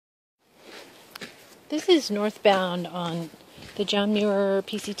This is northbound on the John Muir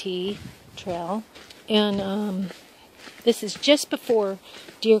PCT trail, and this is just before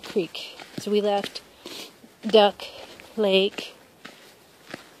Deer Creek. So we left Duck Lake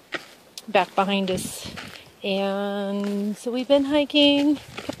back behind us, and so we've been hiking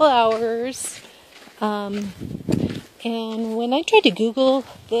a couple hours. And when I tried to Google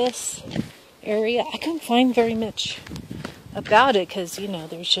this area, I couldn't find very much about it because, you know,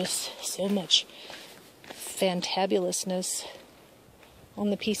 there's just so much fantabulousness on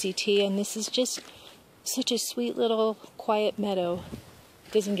the PCT, and this is just such a sweet little quiet meadow.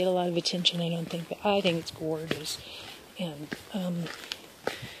 Doesn't get a lot of attention, I don't think, but I think it's gorgeous and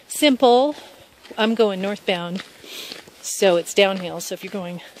simple. I'm going northbound, so it's downhill. So if you're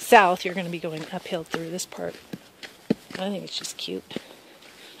going south, you're going to be going uphill through this part. I think it's just cute.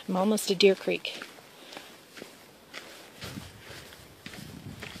 I'm almost to Deer Creek.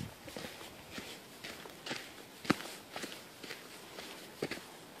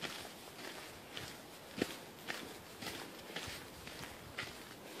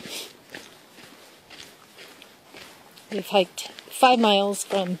 We've hiked 5 miles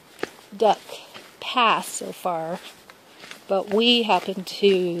from Duck Pass so far, but we happened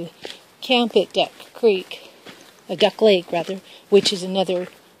to camp at Duck Lake, which is another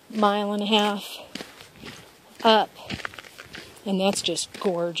 1.5 miles up, and that's just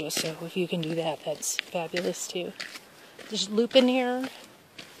gorgeous. So if you can do that, that's fabulous too. There's loop in here,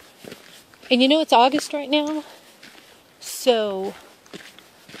 and you know it's August right now, so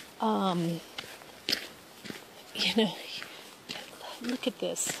you know, look at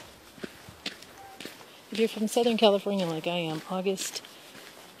this. If you're from Southern California like I am, August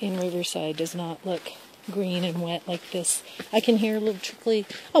in Riverside does not look green and wet like this. I can hear a little trickly,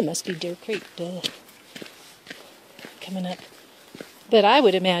 oh, must be Deer Creek coming up. But I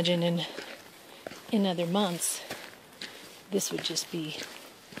would imagine in other months, this would just be,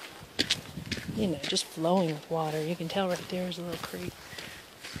 you know, just flowing with water. You can tell right there's a little creek.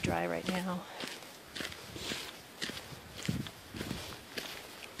 It's dry right now.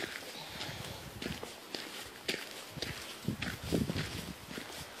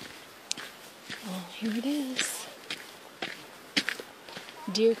 Here it is.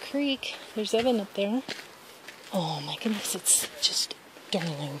 Deer Creek. There's Evan up there. Oh my goodness, it's just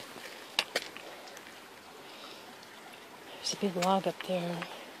darling. There's a big log up there.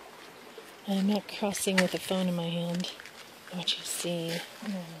 And I'm not crossing with a phone in my hand. I want you to see.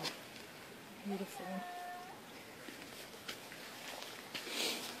 Oh, beautiful.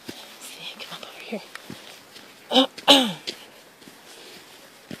 Let's see, come up over here.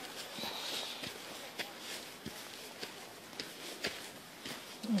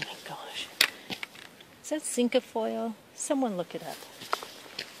 Oh my gosh. Is that cinquefoil? Someone look it up.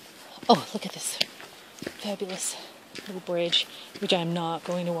 Oh, look at this fabulous little bridge, which I'm not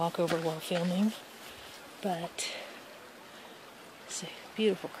going to walk over while filming. But it's a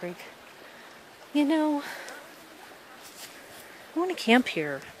beautiful creek. You know, I want to camp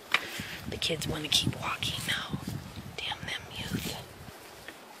here. The kids want to keep walking now. Damn them youth.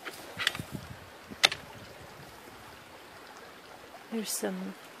 There's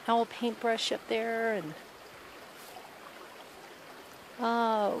some owl paintbrush up there, and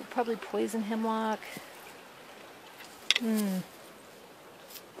oh, probably poison hemlock.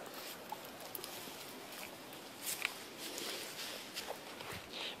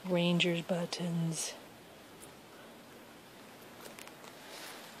 Ranger's buttons.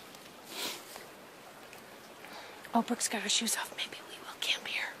 Oh, Brooke's got her shoes off. Maybe we will camp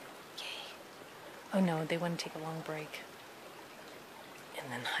here. Yay. Oh no, they want to take a long break and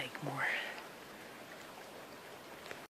then hike more.